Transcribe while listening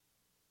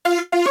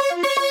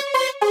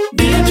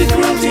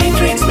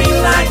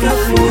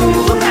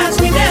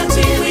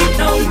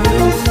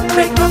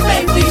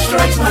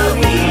destroys my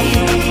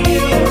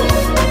will.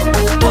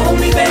 Hold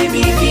me,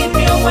 baby, keep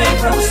me away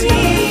from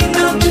sin.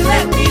 Don't you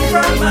let me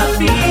burn my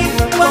feet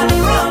while I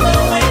run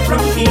away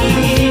from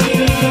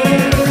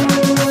here.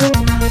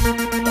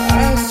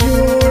 Pass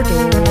your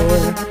door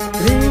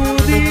through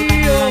the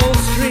old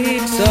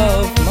streets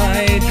of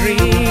my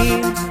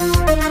dreams.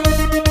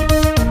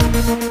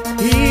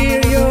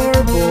 Hear your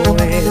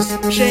voice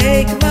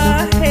shake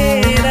my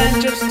head.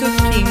 I'm just a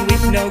king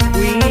with no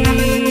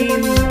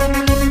queen.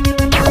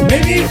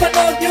 Maybe if I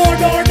knock your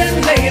door,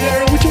 then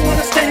later would you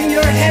wanna stand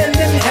your hand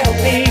and help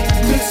me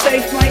to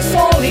save my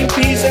soul in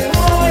peace and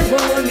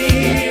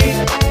harmony?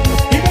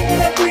 Even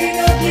when I bring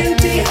a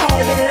guilty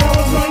harder, I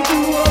was going to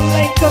a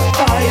lake of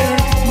fire.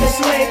 The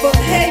slave of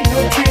hate, no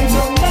dreams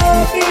of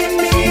love in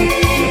me.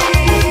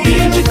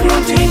 Guilty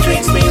cruelty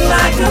treats me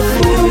like a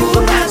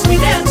fool, has me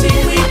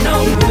dancing with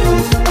no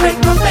rules. Break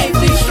my faith,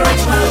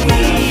 destroys my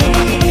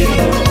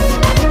will.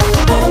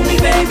 Hold me,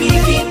 baby,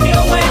 keep me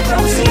away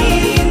from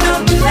sin.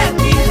 Don't you let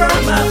me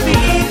burn my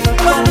feet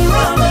while I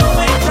run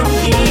away from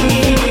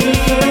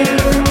here.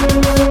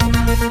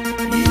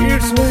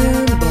 Years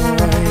went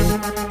by,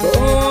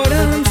 but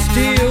I'm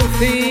still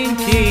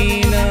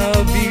thinking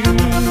of you.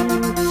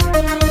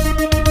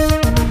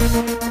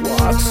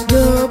 What's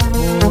the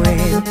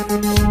point?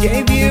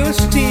 Gave you a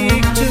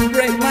stick to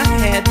break my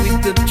head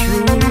with the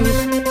truth.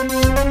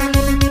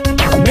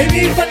 Maybe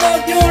if I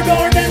love you